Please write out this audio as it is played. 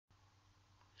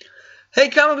Hey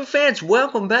comic book fans,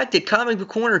 welcome back to Comic Book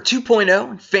Corner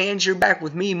 2.0. Fans, you're back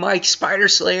with me, Mike Spider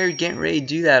Slayer, getting ready to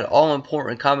do that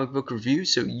all-important comic book review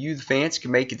so you, the fans,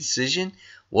 can make a decision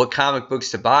what comic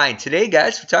books to buy. And today,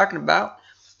 guys, we're talking about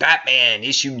Batman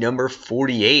issue number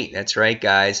 48. That's right,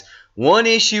 guys. One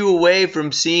issue away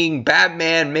from seeing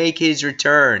Batman make his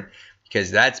return,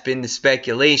 because that's been the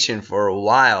speculation for a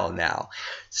while now.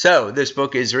 So, this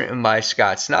book is written by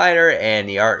Scott Snyder, and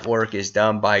the artwork is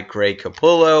done by Greg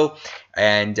Capullo.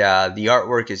 And the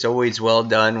artwork is always well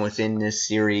done within this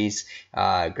series.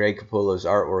 Greg Capullo's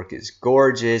artwork is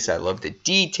gorgeous. I love the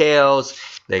details,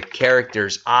 the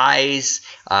character's eyes.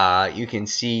 You can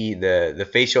see the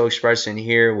facial expression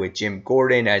here with Jim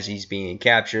Gordon as he's being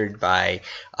captured by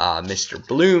Mr.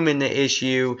 Bloom in the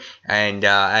issue. And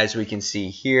as we can see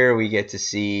here, we get to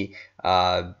see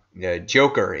the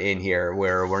Joker in here,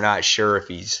 where we're not sure if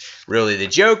he's really the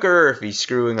Joker or if he's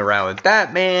screwing around with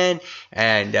Batman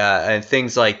and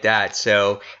things like that.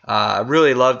 So I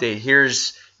really loved it.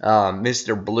 Here's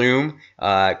Mr. Bloom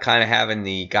kind of having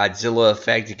the Godzilla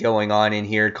effect going on in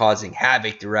here, causing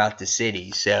havoc throughout the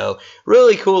city. So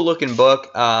really cool looking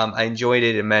book. I enjoyed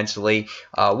it immensely.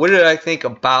 What did I think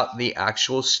about the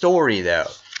actual story though?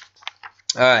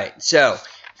 Alright, so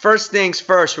first things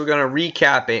first, we're going to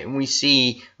recap it, and we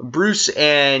see Bruce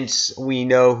and we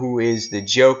know who is the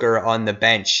Joker on the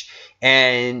bench.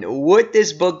 And what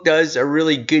this book does a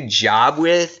really good job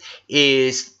with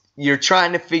is you're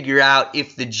trying to figure out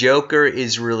if the Joker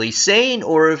is really sane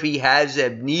or if he has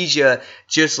amnesia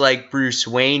just like Bruce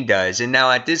Wayne does. And now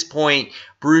at this point,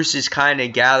 Bruce is kind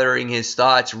of gathering his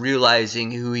thoughts, realizing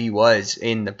who he was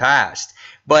in the past.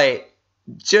 But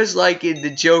just like in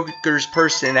the Joker's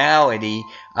personality,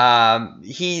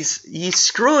 he's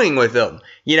screwing with them.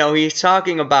 You know, he's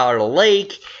talking about a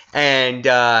lake, and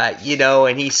you know,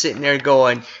 and he's sitting there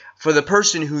going, for the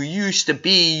person who used to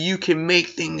be, you can make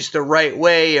things the right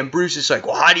way. And Bruce is like,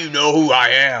 well, how do you know who I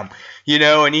am? You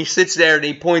know, and he sits there and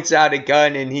he points out a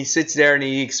gun, and he sits there and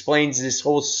he explains this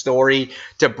whole story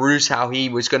to Bruce, how he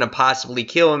was going to possibly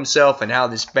kill himself and how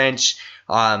this bench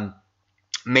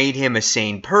made him a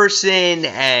sane person.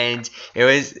 And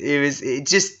it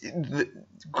just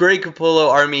Greg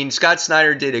Capullo, Scott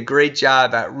Snyder did a great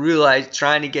job at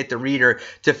trying to get the reader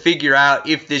to figure out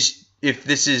if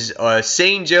this is a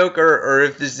sane Joker or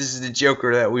if this is the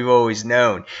Joker that we've always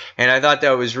known. And I thought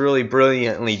that was really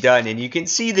brilliantly done. And you can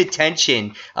see the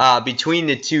tension between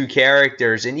the two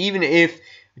characters. And even if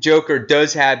Joker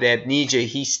does have amnesia,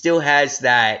 he still has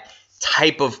that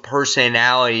type of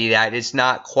personality that is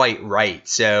not quite right.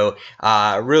 So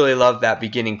I really love that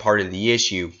beginning part of the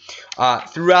issue.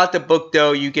 Throughout the book,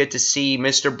 though, you get to see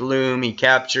Mr. Bloom. He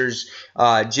captures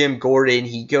Jim Gordon.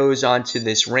 He goes on to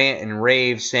this rant and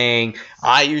rave saying,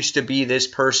 I used to be this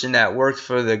person that worked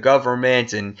for the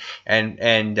government,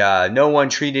 and no one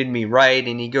treated me right.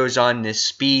 And he goes on this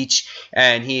speech,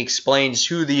 and he explains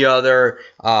who the other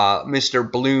Mr.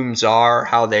 Blooms are,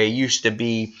 how they used to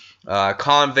be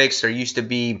convicts. There used to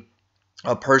be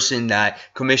a person that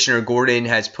Commissioner Gordon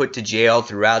has put to jail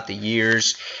throughout the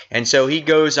years. And so he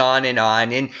goes on.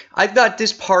 And I thought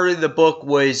this part of the book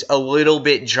was a little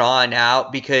bit drawn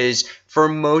out, because for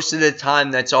most of the time,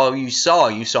 that's all you saw.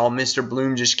 You saw Mr.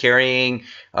 Bloom just carrying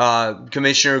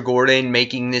Commissioner Gordon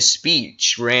making this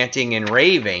speech, ranting and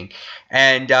raving.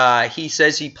 And he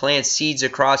says he plants seeds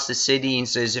across the city and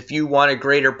says, if you want a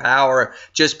greater power,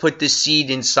 just put this seed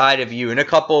inside of you. And a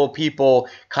couple of people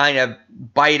kind of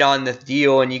bite on the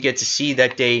deal, and you get to see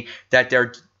that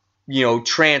they're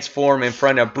transform in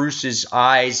front of Bruce's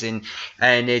eyes, and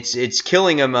it's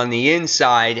killing him on the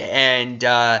inside.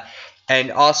 And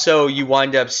also you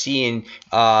wind up seeing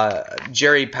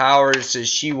Jerry Powers as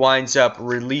she winds up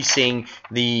releasing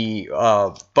the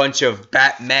bunch of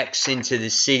Bat-Mechs into the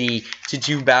city to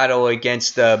do battle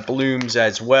against the Blooms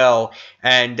as well.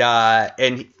 And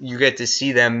you get to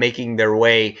see them making their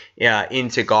way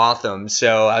into Gotham.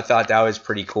 So I thought that was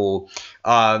pretty cool.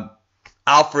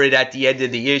 Alfred, at the end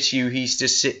of the issue, he's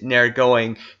just sitting there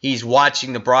going, he's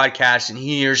watching the broadcast, and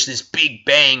he hears this big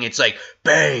bang. It's like,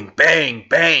 bang, bang,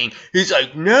 bang. He's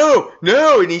like, no,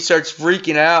 no, and he starts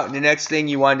freaking out. And the next thing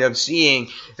you wind up seeing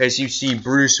is you see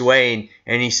Bruce Wayne,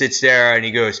 and he sits there and he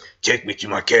goes, take me to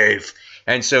my cave.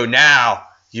 And so now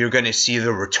you're going to see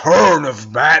the return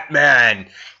of Batman.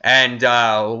 And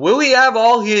will he have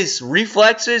all his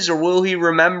reflexes, or will he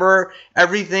remember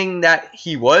everything that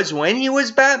he was when he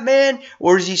was Batman?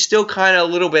 Or is he still kind of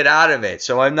a little bit out of it?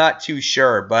 So I'm not too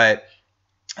sure, but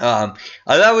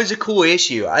that was a cool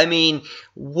issue. I mean,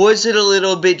 Was it a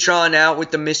little bit drawn out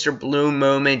with the Mr. Bloom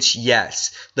moments?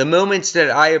 Yes. The moments that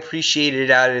I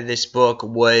appreciated out of this book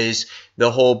was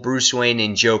the whole Bruce Wayne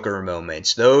and Joker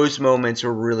moments. Those moments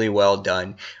were really well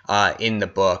done in the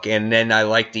book. And then I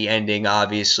like the ending,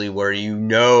 obviously, where you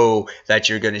know that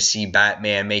you're going to see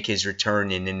Batman make his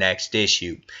return in the next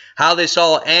issue. How this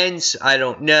all ends, I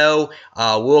don't know.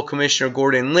 Will Commissioner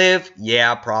Gordon live?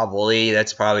 Yeah, probably.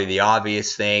 That's probably the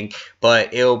obvious thing.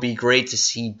 But it'll be great to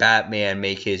see Batman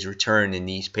make his return in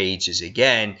these pages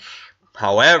again.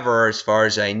 However, as far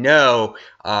as I know,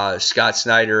 Scott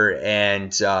Snyder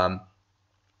and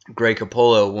Greg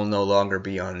Capullo will no longer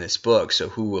be on this book, so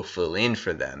who will fill in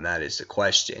for them? That is the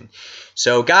question.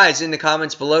 So, guys, in the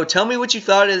comments below, tell me what you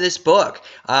thought of this book.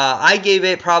 I gave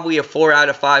it probably a 4 out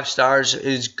of 5 stars. It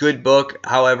was a good book.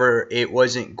 However, it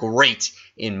wasn't great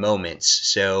in moments.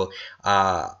 So,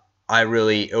 I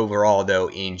really, overall, though,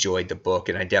 enjoyed the book,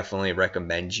 and I definitely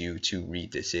recommend you to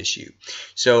read this issue.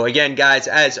 So, again, guys,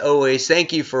 as always,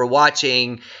 thank you for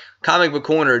watching Comic Book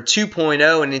Corner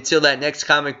 2.0, and until that next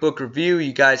comic book review,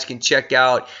 you guys can check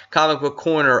out Comic Book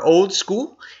Corner Old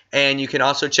School, and you can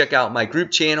also check out my group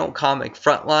channel, Comic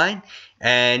Frontline,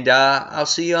 and I'll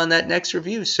see you on that next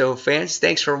review. So, fans,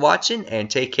 thanks for watching, and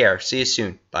take care. See you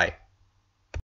soon. Bye.